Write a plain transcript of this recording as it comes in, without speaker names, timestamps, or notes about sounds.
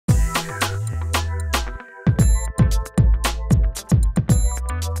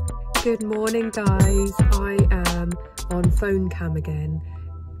Good morning, guys. I am on phone cam again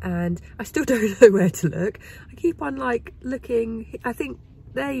and I still don't know where to look. I keep on like looking. I think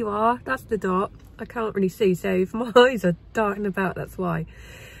there you are, that's the dot. I can't really see, so if my eyes are darting about, that's why.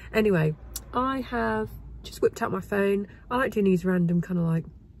 Anyway, I have just whipped out my phone. I like doing these random kind of like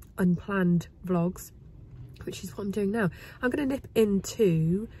unplanned vlogs, which is what I'm doing now. I'm going to nip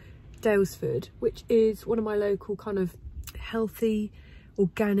into Daylesford, which is one of my local kind of healthy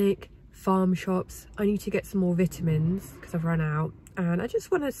organic farm shops. I need to get some more vitamins because I've run out, and I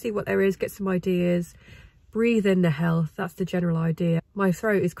just want to see what there is, get some ideas, breathe in the health. That's the general idea. My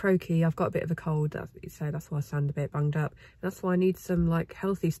throat is croaky, I've got a bit of a cold, so that's why I sound a bit bunged up. That's why I need some like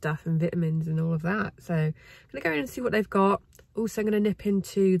healthy stuff and vitamins and all of that. So I'm gonna go in and see what they've got. Also I'm gonna nip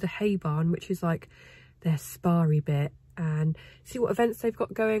into the hay barn, which is like their sparry bit, and see what events they've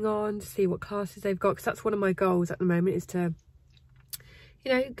got going on, see what classes they've got, because that's one of my goals at the moment, is to,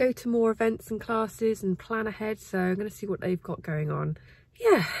 you know, go to more events and classes and plan ahead. So I'm going to see what they've got going on.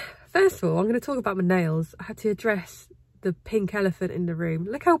 Yeah, first of all, I'm going to talk about my nails. I had to address the pink elephant in the room.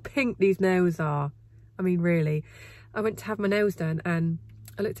 Look how pink these nails are. I mean, really. I went to have my nails done and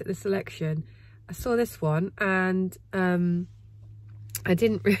I looked at the selection. I saw this one and I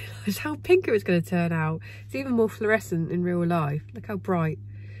didn't realise how pink it was going to turn out. It's even more fluorescent in real life. Look how bright.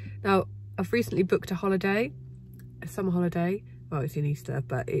 Now, I've recently booked a holiday, a summer holiday. Well, it's in Easter,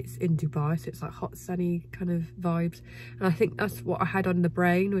 but it's in Dubai, so it's like hot, sunny kind of vibes. And I think that's what I had on the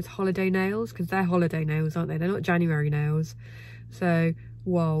brain, was holiday nails, because they're holiday nails, aren't they? They're not January nails. So,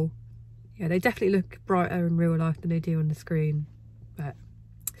 whoa. Yeah, they definitely look brighter in real life than they do on the screen. But,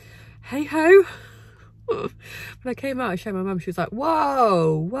 hey-ho. When I came out, I showed my mum, she was like,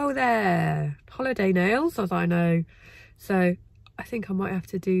 whoa, whoa there. Holiday nails? I was like, I know. So, I think I might have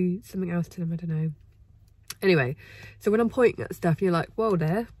to do something else to them, I don't know. Anyway, so when I'm pointing at stuff, you're like, whoa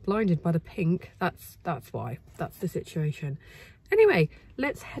there, blinded by the pink. That's why. That's the situation. Anyway,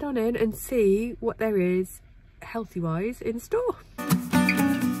 let's head on in and see what there is healthy-wise in store.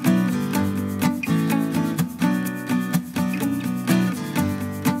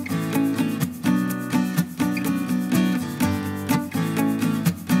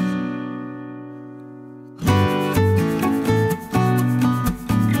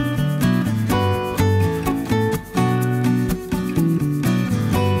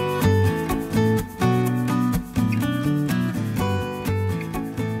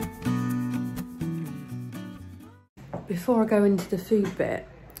 Before I go into the food bit,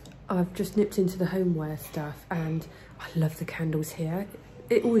 I've just nipped into the homeware stuff, and I love the candles here.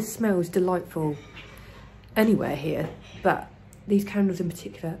 It always smells delightful anywhere here, but these candles in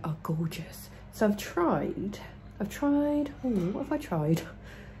particular are gorgeous. So I've tried, oh, what have I tried?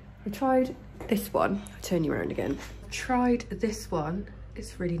 I tried this one. I'll turn you around again. I've tried this one,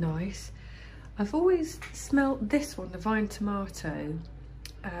 it's really nice. I've always smelled this one, the vine tomato.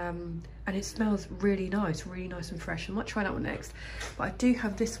 And it smells really nice and fresh. I might try that one next, but I do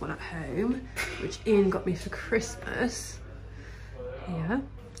have this one at home, which Ian got me for Christmas. Yeah.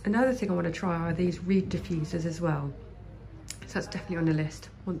 Another thing I want to try are these reed diffusers as well, so that's definitely on the list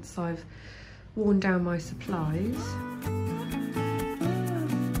once I've worn down my supplies.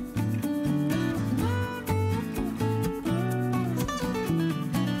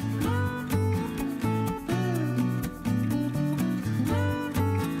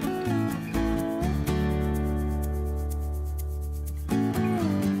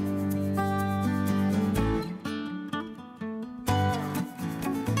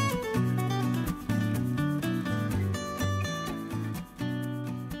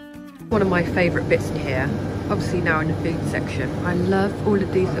 One of my favourite bits in here, obviously now in the food section, I love all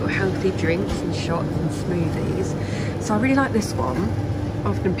of these little healthy drinks and shots and smoothies. So I really like this one. I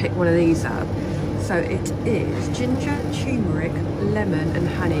often pick one of these up. So it is ginger, turmeric, lemon and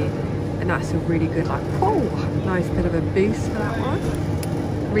honey, and that's a really good, like, oh, nice bit of a boost for that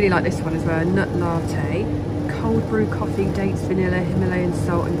one. Really like this one as well, nut latte, cold brew coffee, dates, vanilla, Himalayan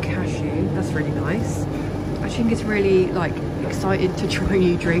salt and cashew. That's really nice. I think it's really like excited to try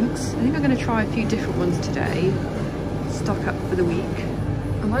new drinks. I think I'm going to try a few different ones today, stock up for the week.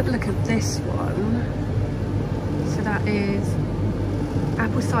 I like the look of this one. So that is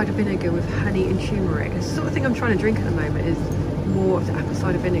apple cider vinegar with honey and turmeric. The sort of thing I'm trying to drink at the moment is more of the apple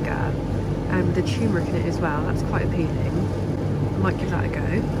cider vinegar and the turmeric in it as well. That's quite appealing. I might give that a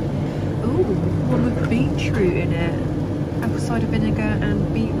go. Oh, one with beetroot in it. Apple cider vinegar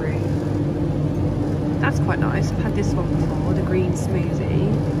and beetroot. That's quite nice. I've had this one before, the green smoothie.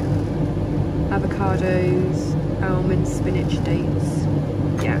 Avocados, almonds, spinach, dates.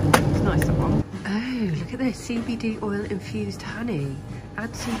 Yeah, it's nice, that one. Oh, look look at this, CBD oil infused honey.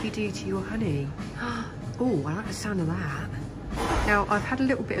 Add CBD to your honey. Oh, I like the sound of that. Now, I've had a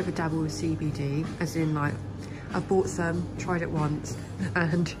little bit of a dabble with CBD, as in like, I bought some, tried it once,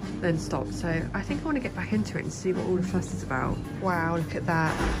 and then stopped. So I think I want to get back into it and see what all the fuss is about. Wow, look at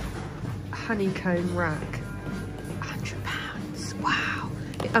that. Honeycomb rack. £100. Wow.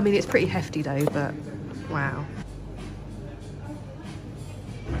 I mean, it's pretty hefty though, but wow.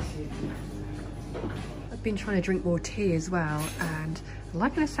 I've been trying to drink more tea as well, and I'm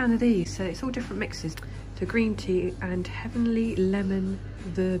liking the sound of these. So it's all different mixes. So green tea and heavenly lemon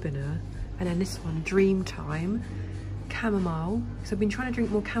verbena, and then this one, Dreamtime, chamomile. So I've been trying to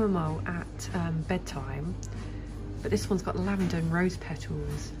drink more chamomile at bedtime, but this one's got lavender and rose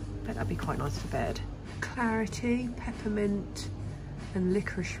petals. I bet that'd be quite nice for bed. Clarity, peppermint and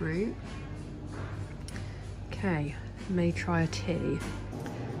licorice root. Okay, may try a tea.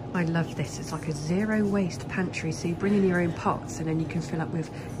 I love this. It's like a zero waste pantry, so you bring in your own pots and then you can fill up with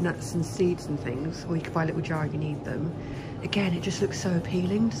nuts and seeds and things, or you can buy a little jar if you need them. Again, it just looks so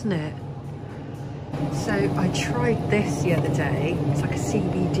appealing, doesn't it? So I tried this the other day. It's like a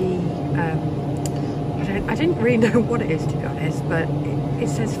CBD, I didn't really know what it is, to be honest, but it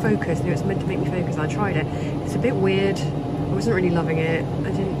says focus, and it's meant to make me focus. I tried it. It's a bit weird. I wasn't really loving it.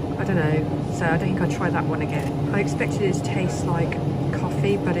 I don't know. So I don't think I'd try that one again. I expected it to taste like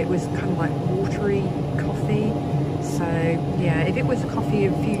coffee, but it was kind of like watery coffee. So yeah, if it was coffee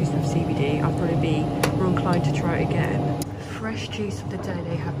infused with CBD, I'd probably be more inclined to try it again. Fresh juice of the day.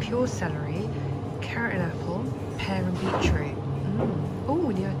 They have pure celery, carrot and apple, pear and beetroot. Oh,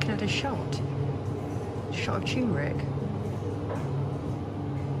 and you can add a shot of turmeric.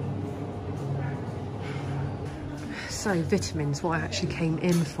 So vitamins, what I actually came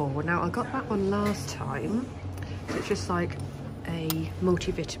in for. Now I got that one last time. It's just like a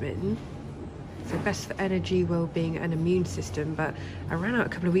multivitamin. So best for energy, well-being and immune system, but I ran out a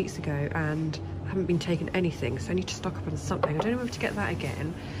couple of weeks ago and I haven't been taking anything, so I need to stock up on something. I don't know whether to get that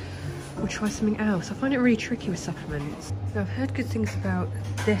again or try something else. I find it really tricky with supplements. Now I've heard good things about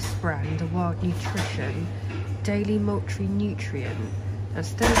this brand, the Wild Nutrition Daily Multi-Nutrient.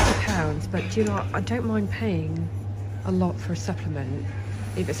 That's £30, but do you know what? I don't mind paying a lot for a supplement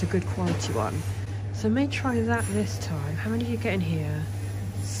if it's a good quality one. So I may try that this time. How many are you getting here?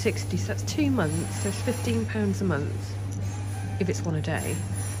 60, so that's 2 months, so it's £15 a month if it's one a day.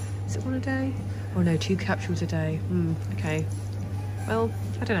 Is it one a day? Oh no, 2 capsules a day. Okay. Well,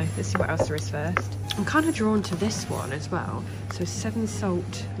 I don't know, let's see what else there is first. I'm kind of drawn to this one as well. So 7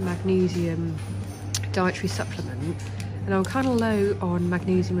 salt magnesium dietary supplement. And I'm kind of low on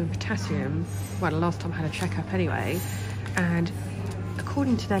magnesium and potassium. Well, the last time I had a checkup anyway. And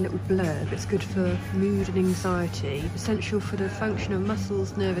according to their little blurb, it's good for mood and anxiety, essential for the function of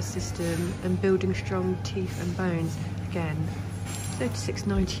muscles, nervous system, and building strong teeth and bones. Again,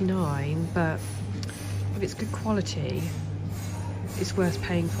 $36.99, but if it's good quality, it's worth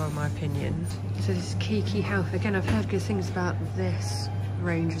paying for, in my opinion. So this is Kiki Health. Again, I've heard good things about this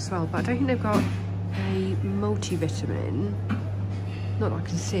range as well, but I don't think they've got a multivitamin. Not that I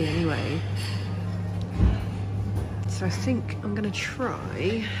can see anyway. So I think I'm going to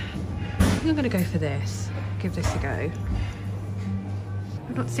try, I'm going to go for this, give this a go.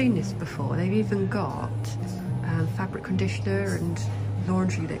 I've not seen this before. They've even got fabric conditioner and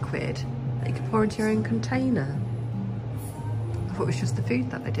laundry liquid that you can pour into your own container. I thought it was just the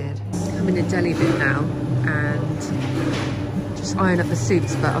food that they did. I'm in the deli bit now and just iron up the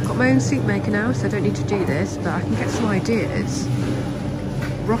soups, but I've got my own soup maker now, so I don't need to do this, but I can get some ideas.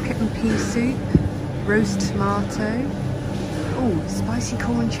 Rocket and pea soup, roast tomato. Oh, spicy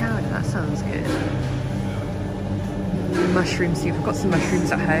corn chowder, that sounds good. Mushroom soup, I've got some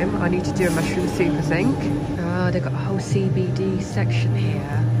mushrooms at home. I need to do a mushroom soup, I think. Oh, they've got a whole CBD section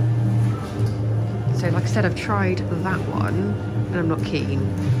here. So like I said, I've tried that one and I'm not keen.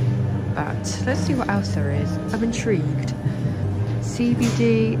 But let's see what else there is. I'm intrigued.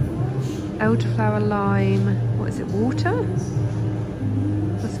 CBD, elderflower lime, what is it, water?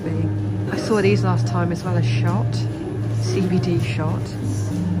 Must be. I saw these last time as well as shot. CBD shot.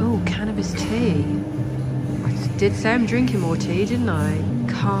 Oh, cannabis tea. I did say I'm drinking more tea, didn't I?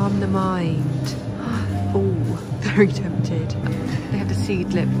 Calm the mind. Oh, very tempted. They have the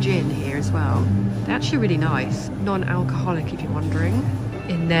seed lip gin here as well. They're actually really nice. Non-alcoholic, if you're wondering.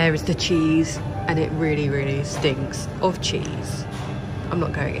 In there is the cheese, and it really, really stinks of cheese. I'm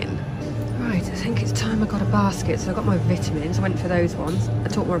not going in. Right, I think it's time I got a basket. So I got my vitamins. I went for those ones. I'll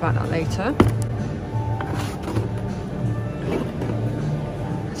talk more about that later.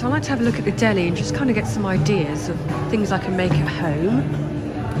 So I like to have a look at the deli and just kind of get some ideas of things I can make at home.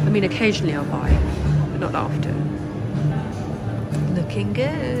 I mean, occasionally I'll buy not that often. Looking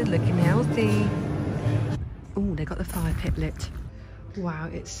good, looking healthy. Oh, they got the fire pit lit. Wow,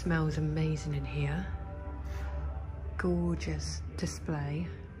 it smells amazing in here. Gorgeous display.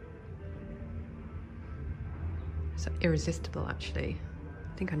 It's irresistible, actually.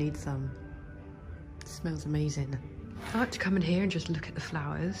 I think I need some. It smells amazing. I like to come in here and just look at the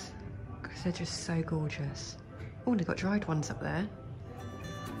flowers because they're just so gorgeous. Oh, they've got dried ones up there.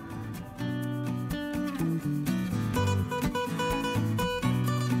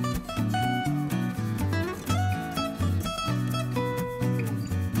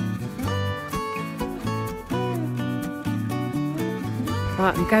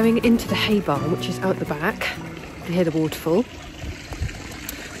 Right, I'm going into the hay barn, which is out the back. You hear the waterfall.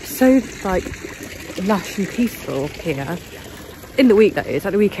 So like lush and peaceful here. In the week, that is.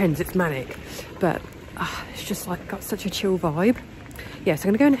 At the weekends, it's manic. But it's just like got such a chill vibe. Yeah, so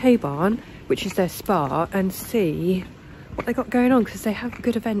I'm going to go in the hay barn, which is their spa, and see what they got going on, because they have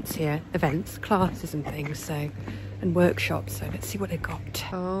good events here. Events, classes and things, so, and workshops. So let's see what they got.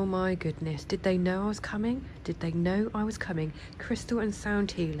 Oh my goodness. Did they know I was coming? Did they know I was coming? Crystal and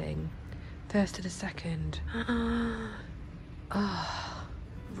sound healing. 1st to the 2nd. Oh,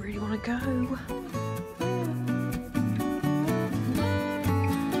 really want to go.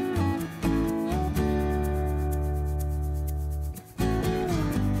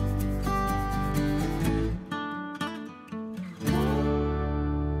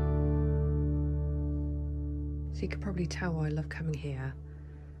 So you could probably tell why I love coming here.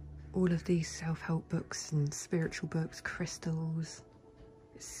 All of these self-help books and spiritual books, crystals.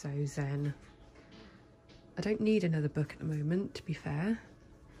 It's so zen. I don't need another book at the moment, to be fair.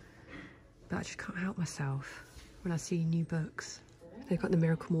 But I just can't help myself when I see new books. They've got The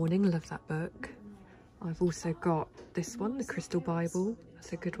Miracle Morning, I love that book. I've also got this one, The Crystal Bible.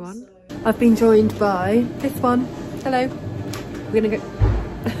 That's a good one. I've been joined by this one. Hello. We're gonna go...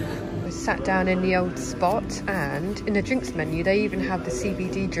 Sat down in the old spot, and in the drinks menu they even have the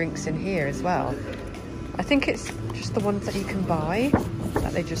CBD drinks in here as well. I think it's just the ones that you can buy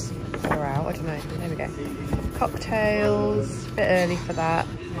that they just pour out. I don't know. There we go. Cocktails, a bit early for that.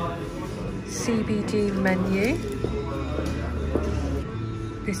 CBD menu.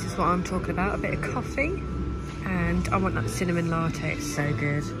 This is what I'm talking about, a bit of coffee, and I want that cinnamon latte. It's so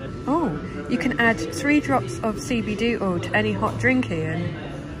good. Oh, you can add 3 drops of CBD oil to any hot drink, Ian.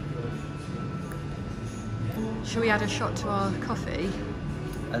 Shall we add a shot to our coffee?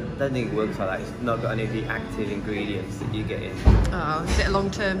 I don't think it works like that. It's not got any of the active ingredients that you get in. Oh, is it a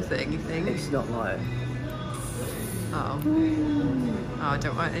long-term thing, you think? It's not like... Oh. Oh, I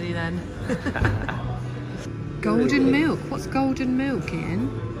don't want any then. Golden milk. What's golden milk, Ian?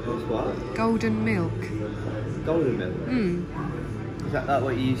 What's what? Golden milk. Golden milk? Is that like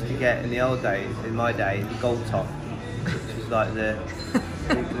what you used to get in the old days? In my day, the gold top, which was like the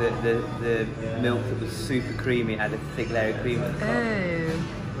milk that was super creamy, had a thick layer of cream at the top.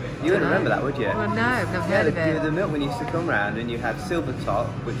 Oh. You wouldn't remember that, would you? Well, no, I've never heard of it. The milk when you used to come round, and you had silver top,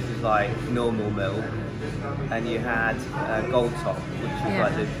 which was like normal milk, and you had gold top, which was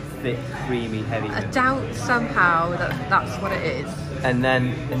like the thick, creamy, heavy milk. I doubt somehow that's what it is. And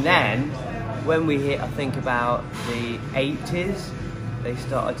then when we hit, I think about the 80s, they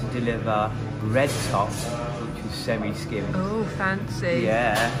started to deliver red top, which was semi-skimmed. Oh, fancy.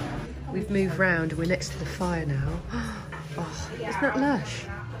 Yeah. We've moved round and we're next to the fire now. Oh, isn't that lush?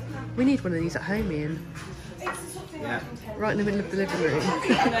 We need one of these at home, Ian. Yeah. Right in the middle of the living room.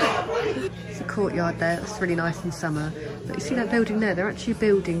 It's a courtyard there, that's really nice in summer. But you see that building there? They're actually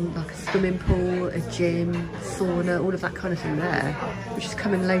building like a swimming pool, a gym, sauna, all of that kind of thing there, which is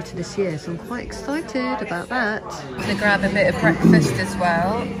coming later this year, so I'm quite excited about that. To grab a bit of breakfast as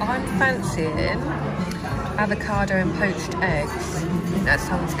well. I'm fancying avocado and poached eggs. That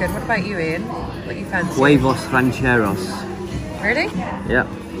sounds good. What about you, Ian? What you fancy? Huevos rancheros. Really? Yeah.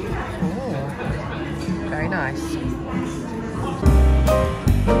 Oh, very nice.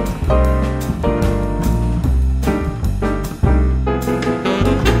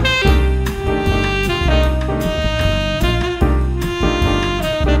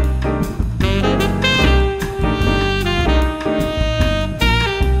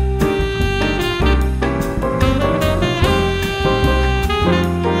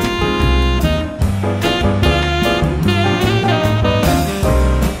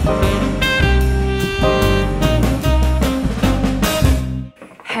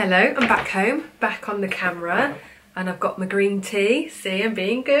 Hello, I'm back home, back on the camera, and I've got my green tea. See, I'm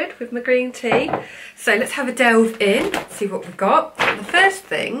being good with my green tea. So let's have a delve in, see what we've got. The first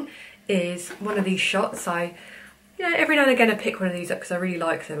thing is one of these shots. I yeah, every now and again I pick one of these up because I really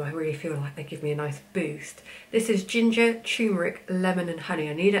like them. I really feel like they give me a nice boost. This is ginger, turmeric, lemon and honey.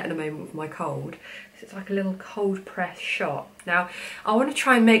 I need it at the moment with my cold. So it's like a little cold press shot. Now, I want to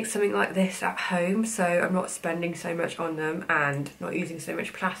try and make something like this at home so I'm not spending so much on them and not using so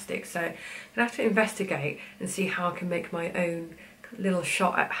much plastic. So I'm going to have to investigate and see how I can make my own little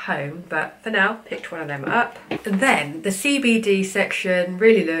shot at home, but for now picked one of them up. And then the CBD section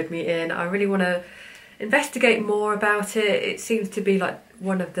really lured me in. I really want to investigate more about it. It seems to be like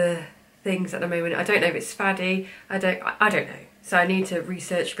one of the things at the moment. I don't know if it's faddy. I don't know. So I need to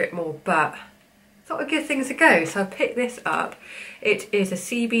research a bit more, but I thought I'd give things a go. So I picked this up. It is a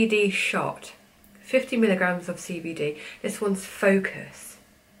CBD shot, 50 milligrams of CBD. This one's focus.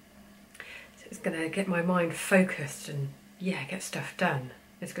 So it's gonna get my mind focused and yeah, get stuff done.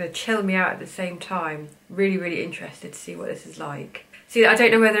 It's gonna chill me out at the same time. Really, really interested to see what this is like. See, I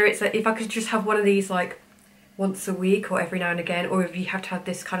don't know whether it's like, if I could just have one of these like once a week or every now and again, or if you have to have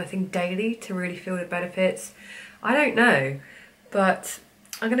this kind of thing daily to really feel the benefits. I don't know, but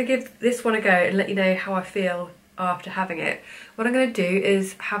I'm going to give this one a go and let you know how I feel after having it. What I'm going to do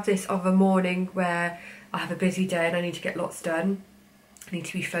is have this of a morning where I have a busy day and I need to get lots done. I need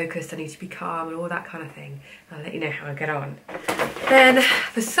to be focused, I need to be calm and all that kind of thing. I'll let you know how I get on. Then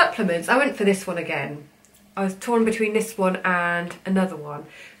for supplements, I went for this one again. I was torn between this one and another one,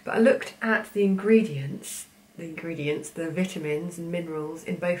 but I looked at the ingredients, the vitamins and minerals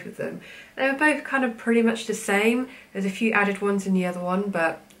in both of them. They were both kind of pretty much the same. There's a few added ones in the other one,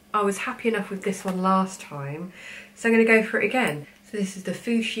 but I was happy enough with this one last time, so I'm going to go for it again. So this is the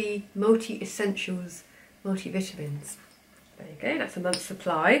Fushi Multi Essentials Multivitamins. There you go, that's a month's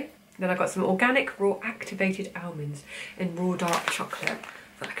supply. Then I got some organic raw activated almonds in raw dark chocolate.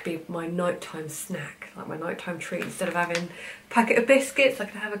 That could be my nighttime snack, like my nighttime treat. Instead of having a packet of biscuits, I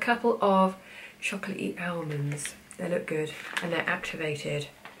could have a couple of chocolatey almonds. They look good and they're activated.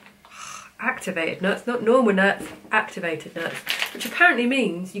 Activated nuts, not normal nuts, activated nuts, which apparently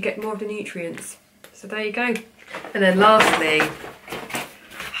means you get more of the nutrients. So there you go. And then lastly,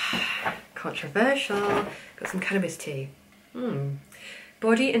 controversial, got some cannabis tea.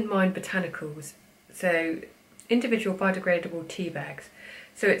 Body and Mind Botanicals. So individual biodegradable tea bags.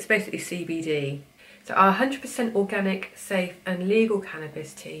 So it's basically CBD. So our 100% organic, safe and legal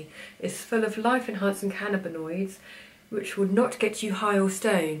cannabis tea is full of life-enhancing cannabinoids which would not get you high or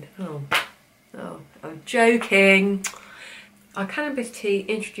stoned. Oh, I'm joking. Our cannabis tea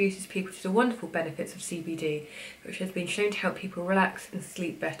introduces people to the wonderful benefits of CBD, which has been shown to help people relax and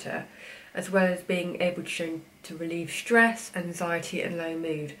sleep better, as well as being able to relieve stress, anxiety and low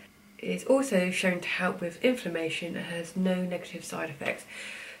mood. It is also shown to help with inflammation and has no negative side effects.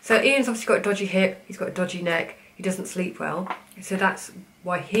 So Ian's obviously got a dodgy hip, he's got a dodgy neck, he doesn't sleep well. So that's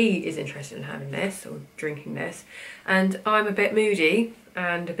why he is interested in having this or drinking this. And I'm a bit moody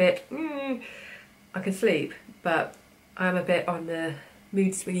and a bit, I can sleep, but I'm a bit on the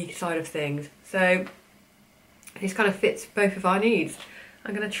mood swingy side of things. So this kind of fits both of our needs.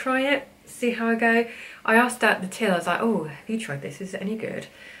 I'm going to try it, see how I go. I asked at the till, I was like, oh, have you tried this? Is it any good?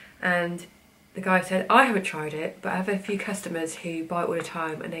 And the guy said, I haven't tried it, but I have a few customers who buy it all the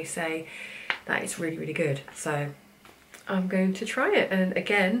time and they say that it's really, really good. So I'm going to try it. And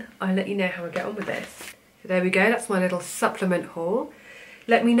again, I'll let you know how I get on with this. So there we go, that's my little supplement haul.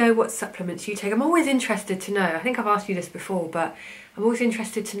 Let me know what supplements you take. I'm always interested to know. I think I've asked you this before, but I'm always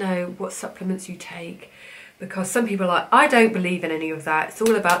interested to know what supplements you take, because some people are like, I don't believe in any of that. It's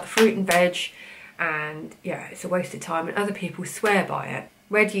all about the fruit and veg and yeah, it's a waste of time, and other people swear by it.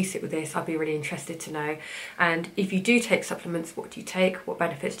 Where do you sit with this? I'd be really interested to know. And if you do take supplements, what do you take? What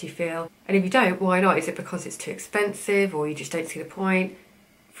benefits do you feel? And if you don't, why not? Is it because it's too expensive or you just don't see the point?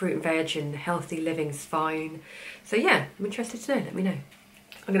 Fruit and veg and healthy living's fine. So yeah, I'm interested to know. Let me know.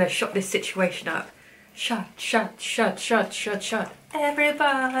 I'm going to shut this situation up. Shut, shut, shut, shut, shut, shut.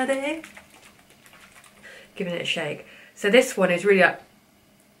 Everybody. Giving it a shake. So this one is really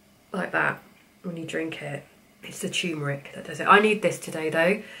like that when you drink it. It's the turmeric that does it. I need this today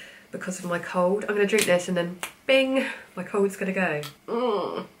though, because of my cold. I'm going to drink this and then bing, my cold's going to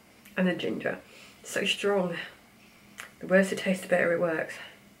go. And then ginger. It's so strong. The worse it tastes, the better it works.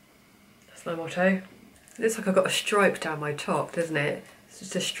 That's my motto. It looks like I've got a stripe down my top, doesn't it? It's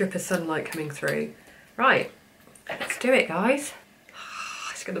just a strip of sunlight coming through. Right, let's do it, guys.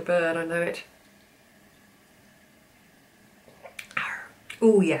 It's going to burn, I know it.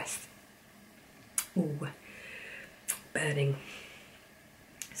 Oh, yes. Ooh. Burning.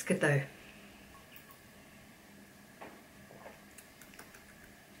 It's good though.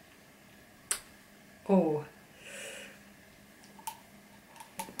 Oh.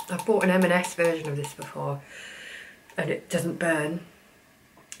 I've bought an M&S version of this before. and it doesn't burn.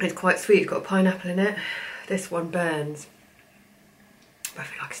 It's quite sweet, it's got a pineapple in it. This one burns. But I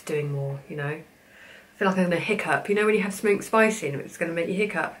feel like it's doing more, you know. I feel like I'm going to hiccup. You know when you have something spicy and it's going to make you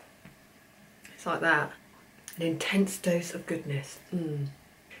hiccup? It's like that. An intense dose of goodness.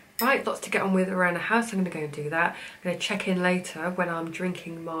 Right, lots to get on with around the house. I'm going to go and do that. I'm going to check in later when I'm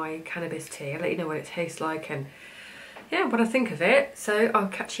drinking my cannabis tea. I'll let you know what it tastes like and yeah, what I think of it. So I'll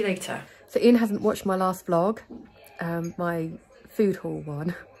catch you later. So Ian hasn't watched my last vlog, my food haul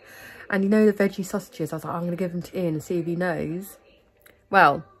one. And you know the veggie sausages, I was like, I'm going to give them to Ian and see if he knows.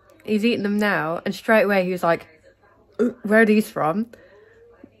 Well, he's eating them now and straight away he was like, where are these from?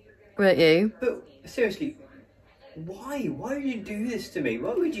 Weren't you? But seriously, why? Why would you do this to me?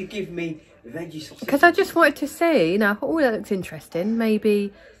 Why would you give me veggie sausages? Because I just wanted to see, you know, oh, that looks interesting.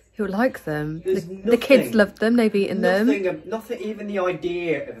 Maybe he'll like them. The kids love them, they've eaten them. Nothing, even the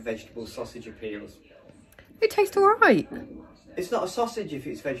idea of a vegetable sausage appeals. It tastes alright. It's not a sausage if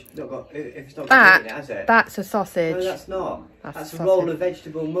it's vegetable. If it's not got meat in it, has it? That's a sausage. No, that's not. That's a a roll of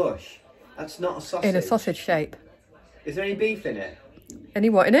vegetable mush. That's not a sausage. In a sausage shape. Is there any beef in it? Any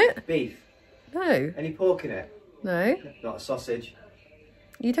what in it? Beef. No. Any pork in it? No. Not a sausage.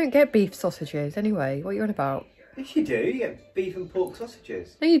 You don't get beef sausages anyway. What are you on about? Yes, you do. You get beef and pork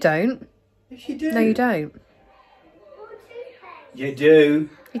sausages. No, you don't. Yes, you do. No, you don't. You do.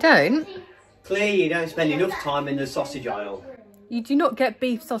 You don't? Clearly, you don't spend enough time in the sausage aisle. You do not get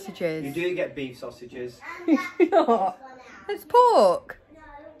beef sausages. You do get beef sausages. Not. It's pork.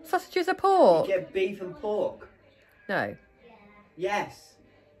 Sausages are pork. You get beef and pork. No. Yes.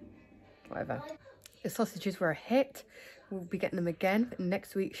 Whatever. The sausages were a hit. We'll be getting them again in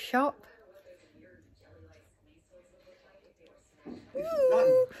next week's shop.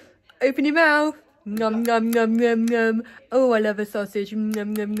 Ooh. Open your mouth. Nom nom nom nom nom. Oh, I love a sausage.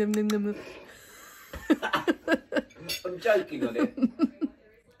 Nom nom nom nom nom. I'm joking on it.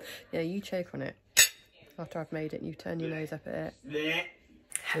 Yeah, you choke on it. After I've made it, you turn your nose up at it.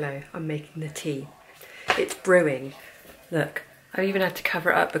 Hello, I'm making the tea. It's brewing. Look, I've even had to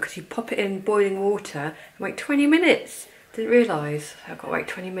cover it up because you pop it in boiling water and wait 20 minutes. Didn't realise I've got to wait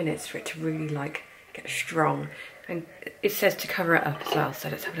 20 minutes for it to really like get strong. And it says to cover it up as well, so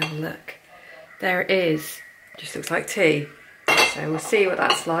let's have a little look. There it is. Just looks like tea. So we'll see what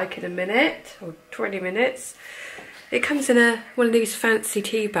that's like in a minute or 20 minutes. It comes in one of these fancy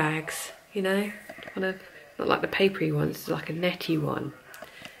tea bags, you know, not like the papery ones, it's like a netty one.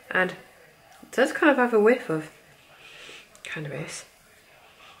 And it does kind of have a whiff of cannabis.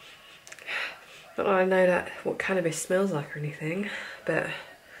 Not that I know what cannabis smells like or anything, but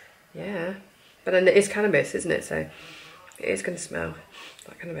yeah. But then it is cannabis, isn't it? So it is going to smell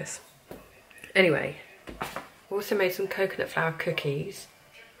like cannabis. Anyway, also made some coconut flour cookies.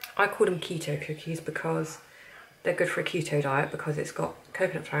 I call them keto cookies because they're good for a keto diet because it's got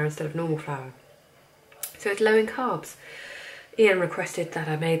coconut flour instead of normal flour. So it's low in carbs. Ian requested that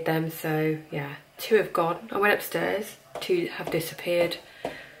I made them, so yeah, 2 have gone. I went upstairs, 2 have disappeared.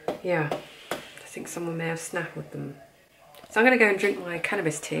 Yeah, I think someone may have snaffled them. So I'm going to go and drink my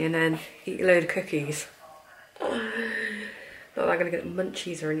cannabis tea and then eat a load of cookies. Not that I'm going to get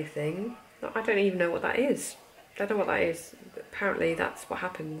munchies or anything. I don't even know what that is. I don't know what that is. But apparently that's what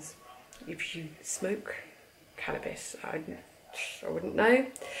happens if you smoke cannabis. I wouldn't know.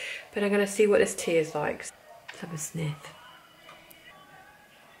 But I'm going to see what this tea is like. Let's have a sniff.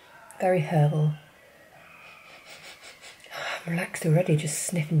 Very herbal. I'm relaxed already just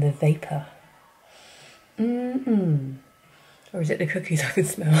sniffing the vapour. Or is it the cookies I can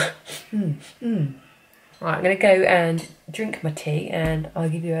smell? Right, I'm going to go and drink my tea and I'll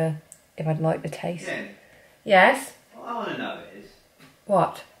give you if I'd like the taste. Yeah. Yes? What I want to know is...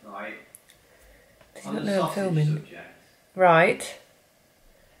 What? Right. Does he not know I'm filming? Subject, right.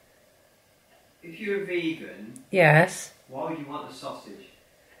 if you're a vegan... Yes. Why would you want the sausage?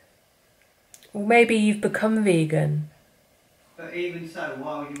 Well, maybe you've become vegan. But even so,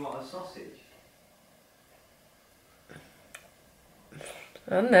 why would you want a sausage? I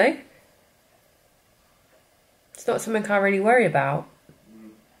don't know. It's not something I really worry about.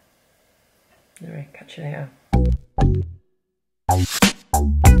 Anyway, catch you later.